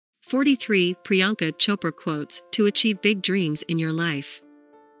43 Priyanka Chopra quotes to achieve big dreams in your life.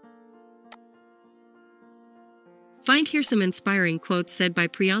 Find here some inspiring quotes said by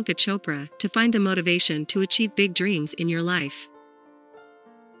Priyanka Chopra to find the motivation to achieve big dreams in your life.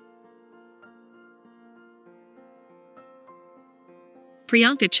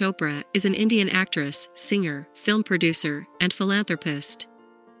 Priyanka Chopra is an Indian actress, singer, film producer, and philanthropist.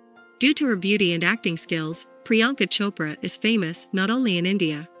 Due to her beauty and acting skills, Priyanka Chopra is famous not only in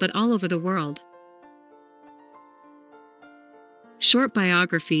India but all over the world. Short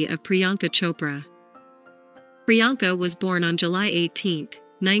biography of Priyanka Chopra. Priyanka was born on July 18,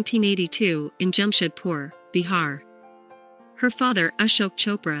 1982, in Jamshedpur, Bihar. Her father, Ashok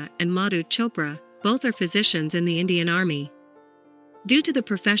Chopra, and Madhu Chopra, both are physicians in the Indian Army. Due to the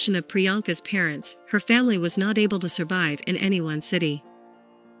profession of Priyanka's parents, her family was not able to survive in any one city.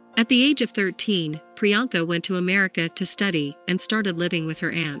 At the age of 13, Priyanka went to America to study and started living with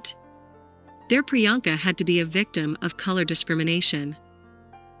her aunt. There Priyanka had to be a victim of color discrimination.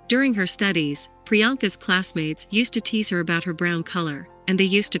 During her studies, Priyanka's classmates used to tease her about her brown color, and they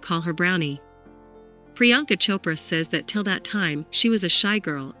used to call her Brownie. Priyanka Chopra says that till that time she was a shy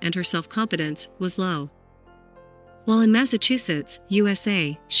girl and her self-confidence was low. While in Massachusetts,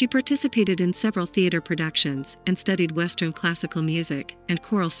 USA, she participated in several theater productions and studied Western classical music and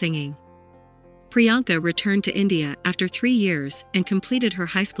choral singing. Priyanka returned to India after 3 years and completed her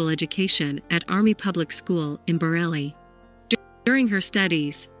high school education at Army Public School in Bareilly. During her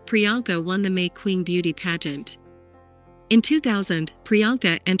studies, Priyanka won the May Queen Beauty pageant. In 2000,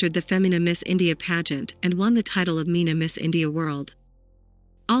 Priyanka entered the Femina Miss India pageant and won the title of Meena Miss India World.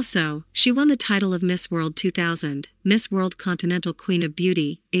 Also, she won the title of Miss World 2000, Miss World Continental Queen of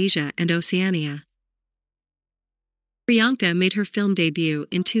Beauty, Asia and Oceania. Priyanka made her film debut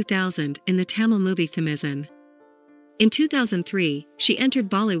in 2000 in the Tamil movie Thamizhan. In 2003, she entered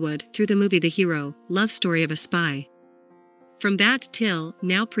Bollywood through the movie The Hero, Love Story of a Spy. From that till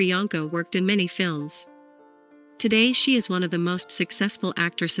now Priyanka worked in many films. Today she is one of the most successful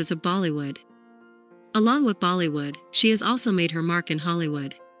actresses of Bollywood. Along with Bollywood, she has also made her mark in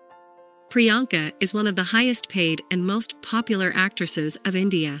Hollywood. Priyanka is one of the highest paid and most popular actresses of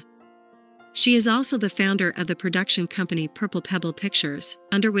India. She is also the founder of the production company Purple Pebble Pictures,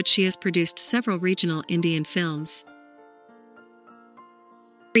 under which she has produced several regional Indian films.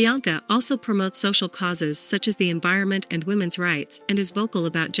 Priyanka also promotes social causes such as the environment and women's rights and is vocal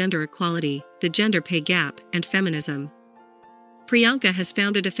about gender equality, the gender pay gap, and feminism. Priyanka has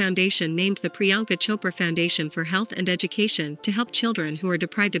founded a foundation named the Priyanka Chopra Foundation for Health and Education to help children who are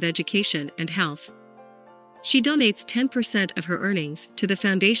deprived of education and health. She donates 10% of her earnings to the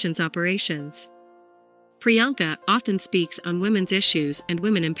foundation's operations. Priyanka often speaks on women's issues and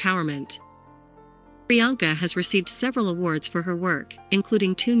women empowerment. Priyanka has received several awards for her work,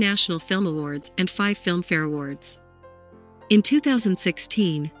 including 2 National Film Awards and 5 Filmfare Awards. In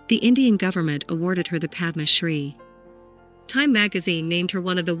 2016, the Indian government awarded her the Padma Shri. Time magazine named her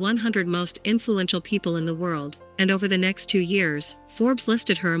one of the 100 most influential people in the world, and over the next 2 years, Forbes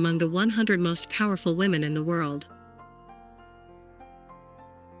listed her among the 100 most powerful women in the world.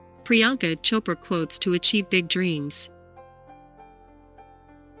 Priyanka Chopra quotes to achieve big dreams.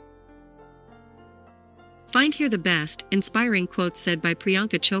 Find here the best, inspiring quotes said by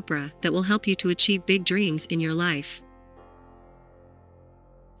Priyanka Chopra that will help you to achieve big dreams in your life.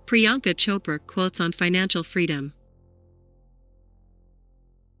 Priyanka Chopra quotes on financial freedom.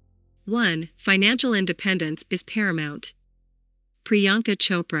 1. Financial independence is paramount. Priyanka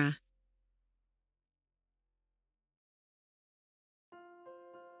Chopra.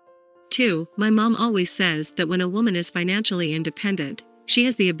 2. My mom always says that when a woman is financially independent, she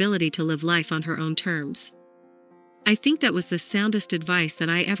has the ability to live life on her own terms. I think that was the soundest advice that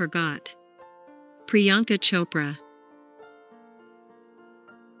I ever got. Priyanka Chopra.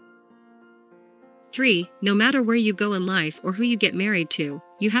 3. No matter where you go in life or who you get married to,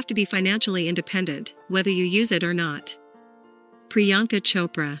 you have to be financially independent, whether you use it or not. Priyanka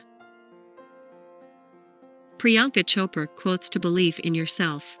Chopra. Priyanka Chopra quotes to believe in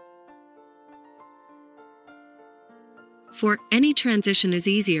yourself. 4. Any transition is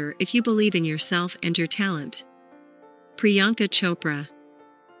easier if you believe in yourself and your talent. Priyanka Chopra.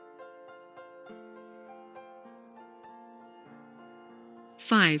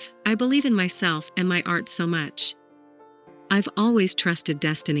 5. I believe in myself and my art so much. I've always trusted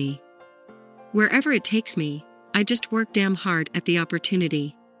destiny. Wherever it takes me, I just work damn hard at the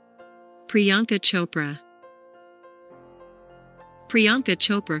opportunity. Priyanka Chopra. Priyanka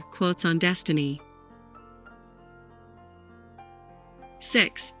Chopra quotes on destiny.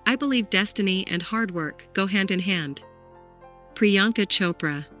 6. I believe destiny and hard work go hand in hand. Priyanka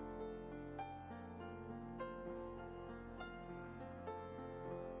Chopra.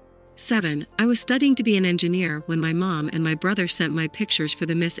 7. I was studying to be an engineer when my mom and my brother sent my pictures for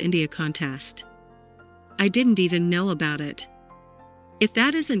the Miss India contest. I didn't even know about it. If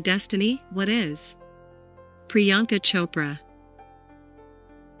that isn't destiny, what is? Priyanka Chopra.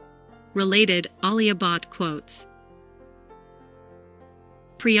 Related Alia Bhatt quotes.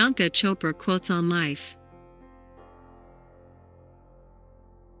 Priyanka Chopra quotes on life.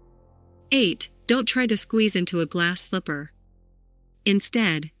 8. Don't try to squeeze into a glass slipper.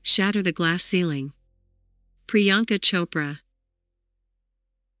 Instead, shatter the glass ceiling. Priyanka Chopra.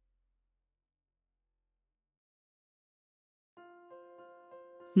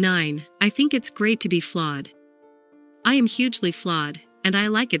 9. I think it's great to be flawed. I am hugely flawed, and I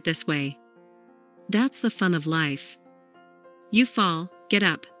like it this way. That's the fun of life. You fall, get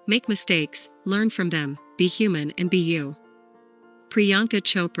up, make mistakes, learn from them, be human and be you. Priyanka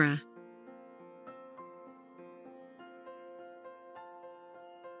Chopra.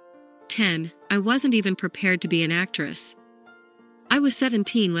 10. I wasn't even prepared to be an actress. I was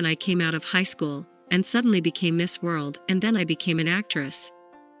 17 when I came out of high school, and suddenly became Miss World, and then I became an actress.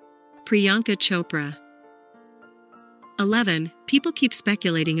 Priyanka Chopra. 11. People keep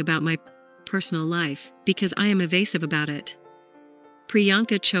speculating about my personal life, because I am evasive about it.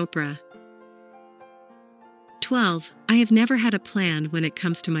 Priyanka Chopra. 12. I have never had a plan when it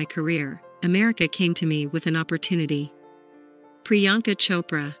comes to my career. America came to me with an opportunity. Priyanka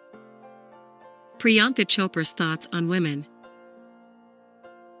Chopra. Priyanka Chopra's thoughts on women.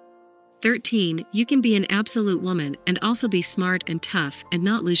 13. You can be an absolute woman and also be smart and tough and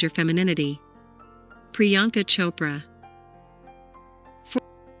not lose your femininity. Priyanka Chopra.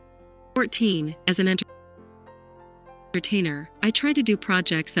 14. As an entertainer, I try to do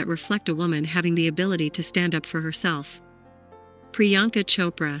projects that reflect a woman having the ability to stand up for herself. Priyanka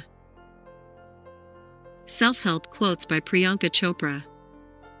Chopra. Self-help quotes by Priyanka Chopra.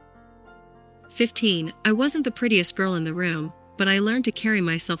 15. I wasn't the prettiest girl in the room, but I learned to carry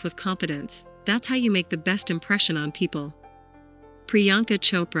myself with confidence. That's how you make the best impression on people. Priyanka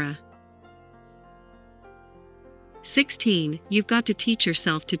Chopra. 16. You've got to teach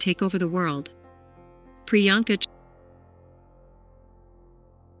yourself to take over the world. Priyanka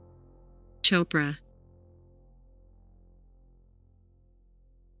Chopra.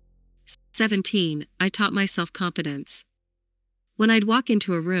 17. I taught myself confidence. When I'd walk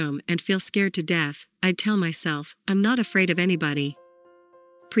into a room and feel scared to death, I'd tell myself, I'm not afraid of anybody.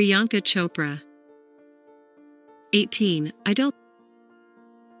 Priyanka Chopra. 18. I don't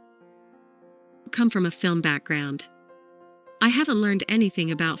come from a film background. I haven't learned anything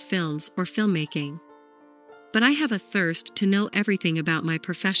about films or filmmaking. But I have a thirst to know everything about my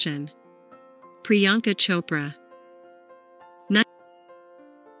profession. Priyanka Chopra.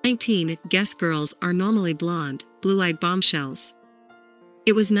 19. Guess girls are normally blonde, blue-eyed bombshells.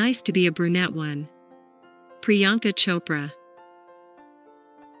 It was nice to be a brunette one. Priyanka Chopra.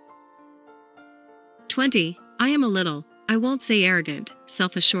 20. I am a little, I won't say arrogant,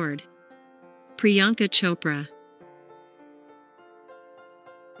 self-assured. Priyanka Chopra.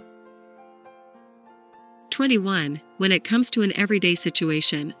 21. When it comes to an everyday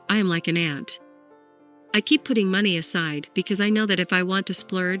situation, I am like an ant. I keep putting money aside because I know that if I want to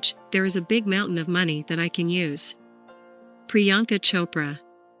splurge, there is a big mountain of money that I can use. Priyanka Chopra.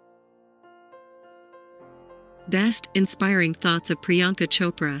 Best inspiring thoughts of Priyanka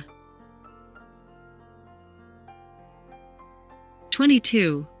Chopra.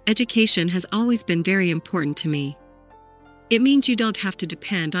 22. Education has always been very important to me. It means you don't have to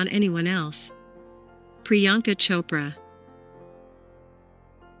depend on anyone else. Priyanka Chopra.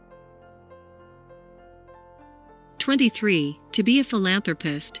 23. To be a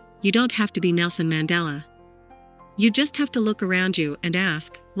philanthropist, you don't have to be Nelson Mandela. You just have to look around you and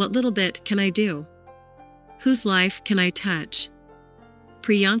ask, what little bit can I do? Whose life can I touch?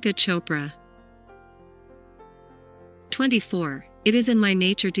 Priyanka Chopra. 24. It is in my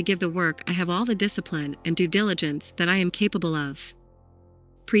nature to give the work I have all the discipline and due diligence that I am capable of.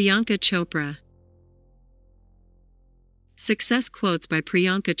 Priyanka Chopra. Success quotes by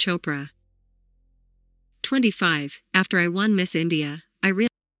Priyanka Chopra. 25. After I won Miss India, I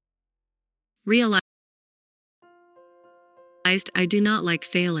realized I do not like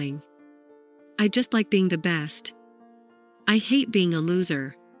failing. I just like being the best. I hate being a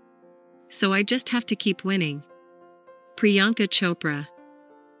loser. So I just have to keep winning. Priyanka Chopra.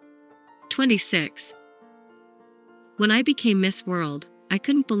 26. When I became Miss World, I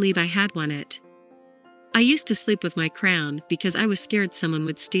couldn't believe I had won it. I used to sleep with my crown because I was scared someone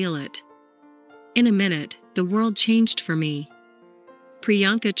would steal it. In a minute, the world changed for me.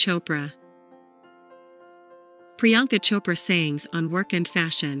 Priyanka Chopra. Priyanka Chopra sayings on work and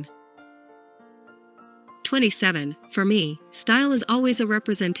fashion. 27. For me, style is always a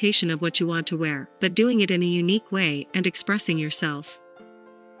representation of what you want to wear, but doing it in a unique way and expressing yourself.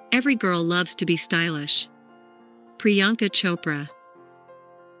 Every girl loves to be stylish. Priyanka Chopra.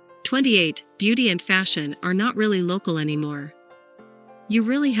 28. Beauty and fashion are not really local anymore. You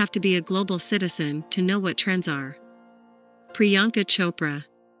really have to be a global citizen to know what trends are. Priyanka Chopra.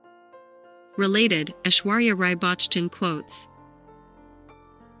 Related, Aishwarya Rai Bachchan quotes.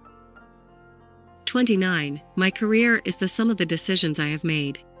 29. My career is the sum of the decisions I have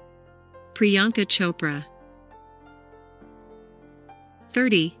made. Priyanka Chopra.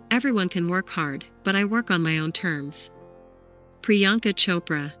 30. Everyone can work hard, but I work on my own terms. Priyanka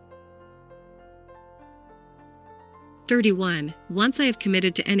Chopra. 31. Once I have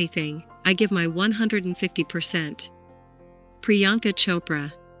committed to anything, I give my 150%. Priyanka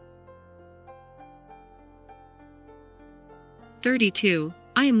Chopra. 32.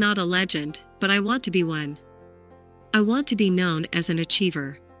 I am not a legend, but I want to be one. I want to be known as an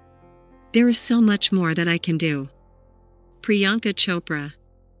achiever. There is so much more that I can do. Priyanka Chopra.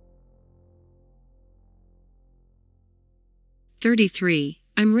 33.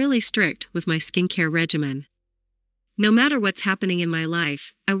 I'm really strict with my skincare regimen. No matter what's happening in my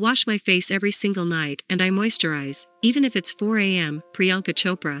life, I wash my face every single night and I moisturize, even if it's 4 a.m. Priyanka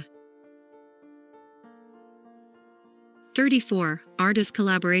Chopra. 34. Art is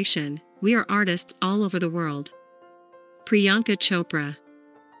collaboration. We are artists all over the world. Priyanka Chopra.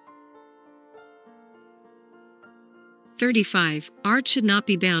 35. Art should not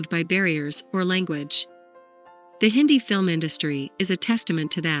be bound by barriers or language. The Hindi film industry is a testament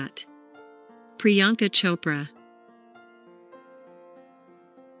to that. Priyanka Chopra.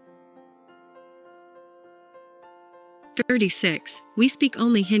 36. We speak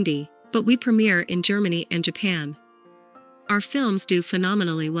only Hindi, but we premiere in Germany and Japan. Our films do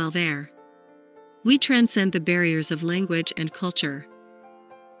phenomenally well there. We transcend the barriers of language and culture.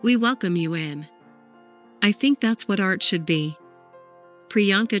 We welcome you in. I think that's what art should be.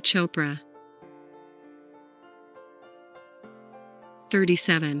 Priyanka Chopra.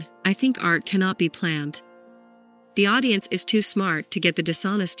 37. I think art cannot be planned. The audience is too smart to get the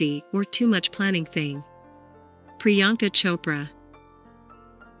dishonesty or too much planning thing. Priyanka Chopra.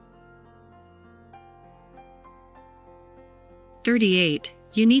 38.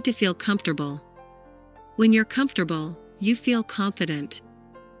 You need to feel comfortable. When you're comfortable, you feel confident.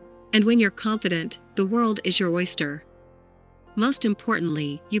 And when you're confident, the world is your oyster. Most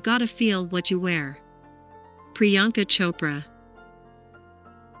importantly, you gotta feel what you wear. Priyanka Chopra.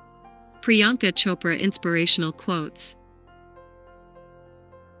 Priyanka Chopra inspirational quotes.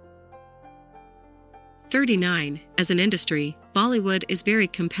 39. As an industry, Bollywood is very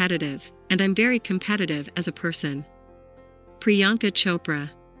competitive, and I'm very competitive as a person. Priyanka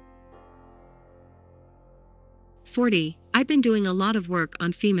Chopra. 40. I've been doing a lot of work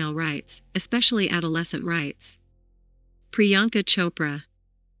on female rights, especially adolescent rights. Priyanka Chopra.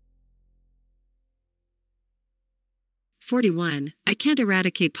 41. I can't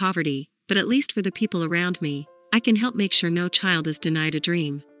eradicate poverty, but at least for the people around me, I can help make sure no child is denied a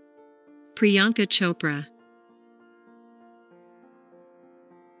dream. Priyanka Chopra.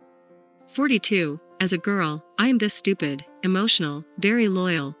 42. As a girl, I am this stupid, emotional, very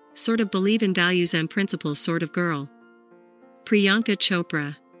loyal, sort of believe in values and principles sort of girl. Priyanka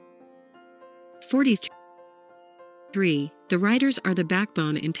Chopra. 43. The writers are the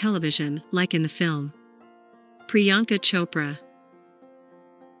backbone in television, like in the film. Priyanka Chopra.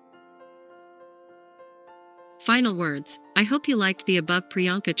 Final words. I hope you liked the above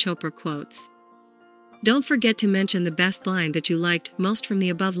Priyanka Chopra quotes. Don't forget to mention the best line that you liked most from the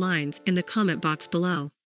above lines in the comment box below.